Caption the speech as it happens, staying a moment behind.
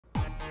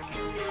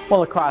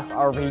Well, across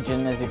our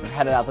region, as you're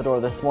headed out the door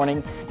this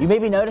morning, you may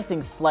be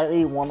noticing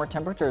slightly warmer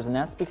temperatures, and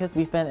that's because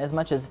we've been as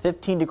much as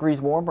 15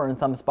 degrees warmer in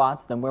some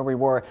spots than where we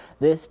were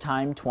this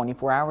time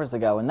 24 hours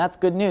ago. And that's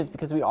good news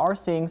because we are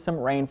seeing some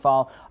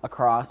rainfall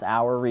across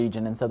our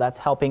region, and so that's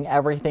helping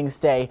everything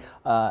stay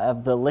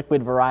of the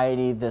liquid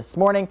variety this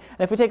morning.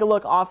 And if we take a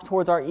look off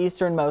towards our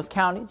easternmost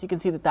counties, you can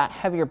see that that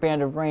heavier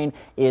band of rain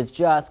is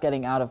just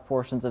getting out of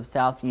portions of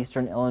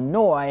southeastern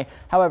Illinois.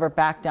 However,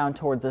 back down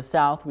towards the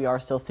south, we are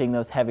still seeing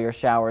those heavier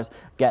showers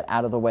get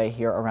out of the way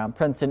here around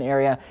Princeton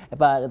area,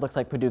 but it looks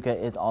like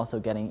Paducah is also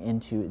getting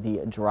into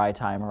the dry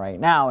time right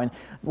now. And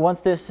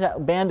once this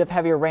band of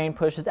heavier rain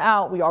pushes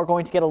out, we are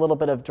going to get a little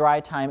bit of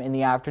dry time in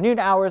the afternoon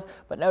hours,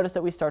 but notice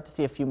that we start to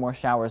see a few more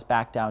showers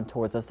back down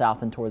towards the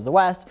south and towards the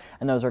west,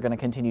 and those are going to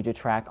continue to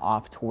track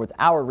off towards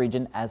our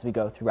region as we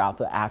go throughout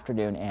the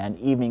afternoon and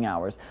evening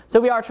hours. So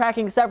we are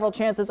tracking several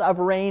chances of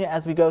rain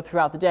as we go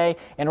throughout the day,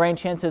 and rain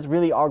chances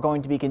really are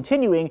going to be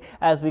continuing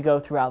as we go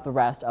throughout the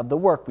rest of the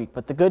work week.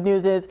 But the good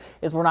news is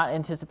we're not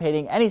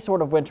anticipating any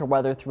sort of winter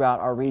weather throughout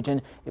our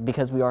region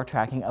because we are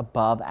tracking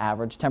above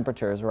average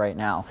temperatures right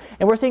now.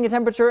 And we're seeing a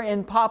temperature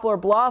in Poplar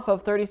Bluff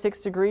of 36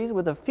 degrees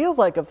with a feels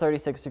like of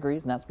 36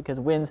 degrees, and that's because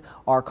winds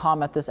are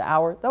calm at this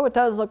hour, though it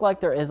does look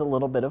like there is a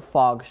little bit of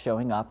fog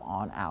showing up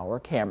on our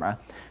camera.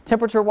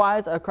 Temperature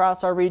wise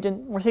across our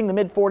region, we're seeing the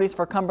mid 40s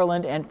for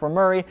Cumberland and for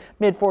Murray,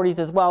 mid 40s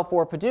as well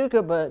for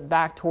Paducah, but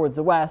back towards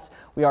the west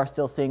we are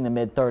still seeing the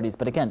mid 30s.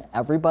 But again,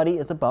 everybody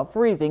is above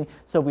freezing,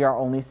 so we are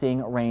only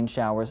seeing rain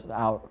showers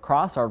out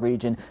across our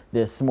region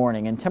this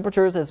morning. And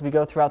temperatures as we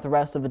go throughout the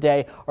rest of the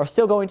day are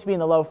still going to be in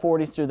the low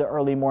 40s through the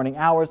early morning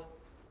hours.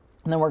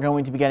 And then we're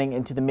going to be getting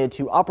into the mid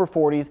to upper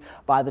 40s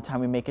by the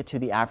time we make it to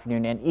the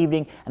afternoon and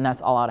evening, and that's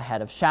all out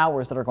ahead of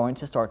showers that are going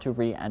to start to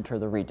re-enter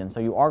the region. So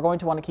you are going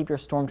to want to keep your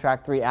Storm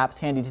Track 3 apps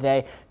handy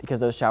today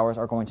because those showers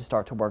are going to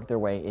start to work their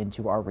way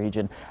into our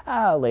region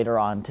later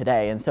on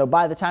today. And so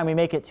by the time we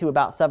make it to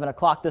about 7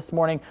 o'clock this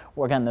morning,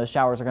 again, those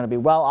showers are going to be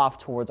well off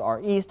towards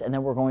our east, and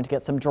then we're going to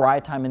get some dry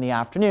time in the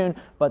afternoon,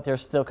 but there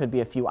still could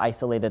be a few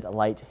isolated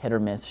light hit or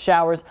miss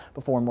showers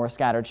before more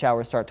scattered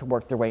showers start to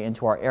work their way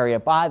into our area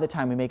by the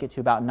time we make it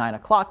to about 9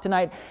 o'clock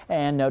tonight.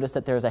 And notice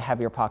that there's a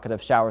heavier pocket of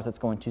showers that's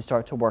going to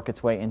start to work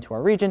its way into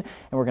our region,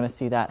 and we're going to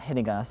see that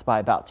hitting us by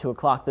about 2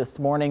 o'clock this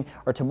morning,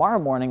 or tomorrow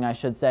morning I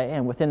should say.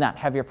 And within that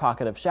heavier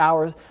pocket of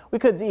showers, we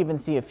could even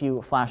see a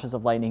few flashes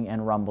of lightning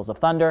and rumbles of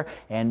thunder.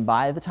 And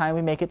by the time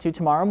we make it to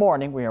tomorrow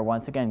morning, we are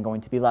once again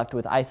going to be left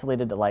with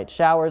isolated light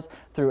showers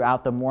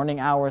throughout the morning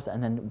hours,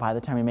 and then by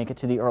the time we make it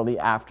to the early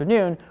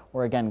afternoon,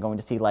 we're again going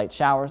to see light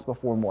showers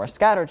before more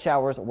scattered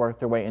showers work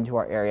their way into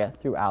our area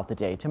throughout the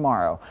day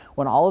tomorrow.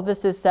 When all of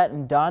this is said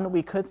and done,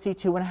 we could see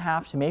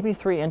 2.5 to maybe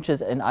 3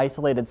 inches in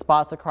isolated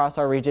spots across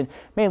our region,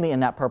 mainly in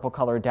that purple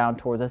color down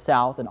towards the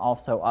south and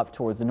also up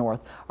towards the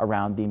north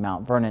around the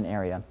Mount Vernon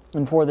area.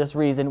 And for this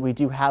reason, we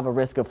do have a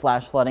risk of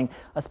flash flooding,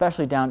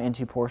 especially down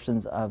into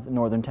portions of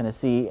northern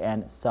Tennessee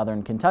and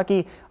southern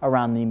Kentucky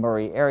around the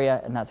Murray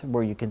area, and that's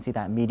where you can see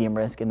that medium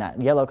risk in that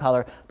yellow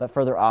color. But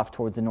further off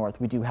towards the north,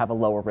 we do have a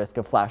lower risk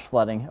of flash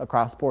flooding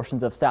across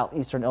portions of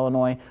southeastern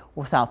Illinois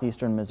or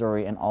southeastern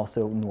Missouri and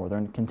also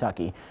northern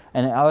Kentucky.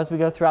 And as we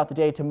go throughout the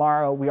day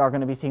tomorrow, we are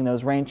going to be seeing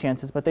those rain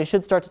chances, but they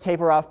should start to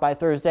taper off by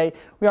Thursday.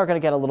 We are going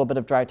to get a little bit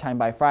of dry time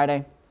by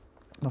Friday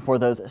before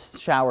those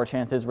shower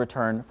chances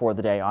return for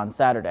the day on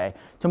Saturday.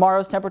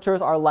 Tomorrow's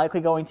temperatures are likely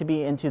going to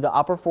be into the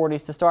upper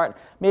 40s to start,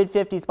 mid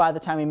 50s by the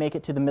time we make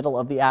it to the middle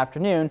of the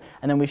afternoon,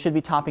 and then we should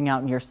be topping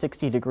out near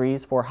 60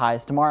 degrees for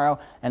highs tomorrow,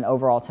 and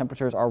overall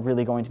temperatures are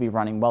really going to be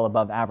running well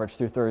above average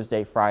through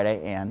Thursday,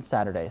 Friday, and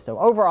Saturday. So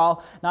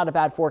overall, not a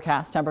bad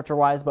forecast temperature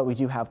wise, but we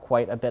do have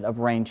quite a bit of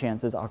rain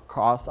chances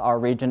across our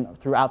region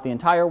throughout the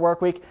entire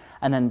work week.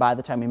 And then by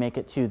the time we make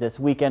it to this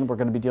weekend, we're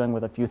going to be dealing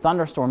with a few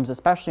thunderstorms,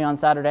 especially on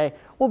Saturday.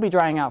 We'll be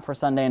drying out for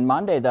Sunday and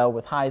Monday, though,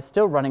 with highs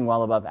still running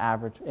well above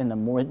average in the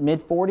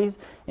mid 40s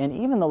and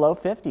even the low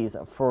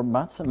 50s for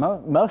most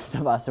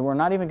of us. And we're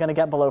not even going to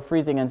get below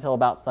freezing until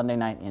about Sunday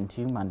night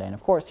into Monday. And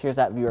of course, here's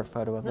that viewer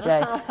photo of the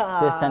day.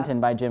 This sent in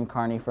by Jim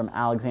Carney from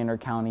Alexander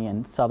County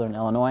in southern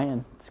Illinois.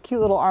 And it's a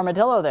cute little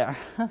armadillo there.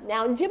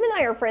 Now, Jim and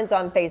I are friends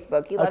on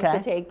Facebook. He loves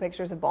to take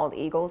pictures of bald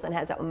eagles and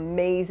has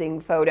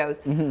amazing photos.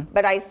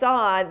 But I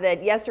saw that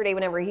yesterday,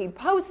 whenever he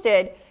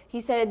posted, he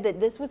said that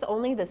this was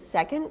only the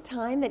second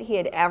time that he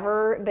had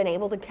ever been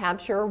able to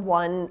capture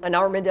an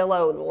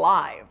armadillo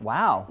live.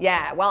 Wow.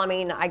 Yeah, well, I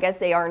mean, I guess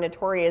they are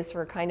notorious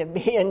for kind of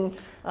being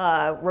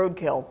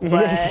roadkill. But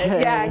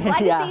yeah, glad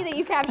to see that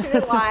you captured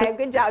it live.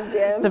 Good job,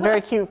 Jim. It's a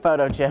very cute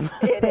photo, Jim.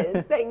 It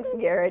is. Thanks,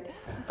 Garrett.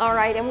 All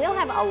right, and we'll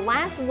have a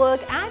last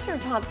look at your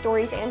top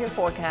stories and your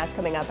forecast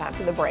coming up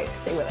after the break.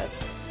 Stay with us.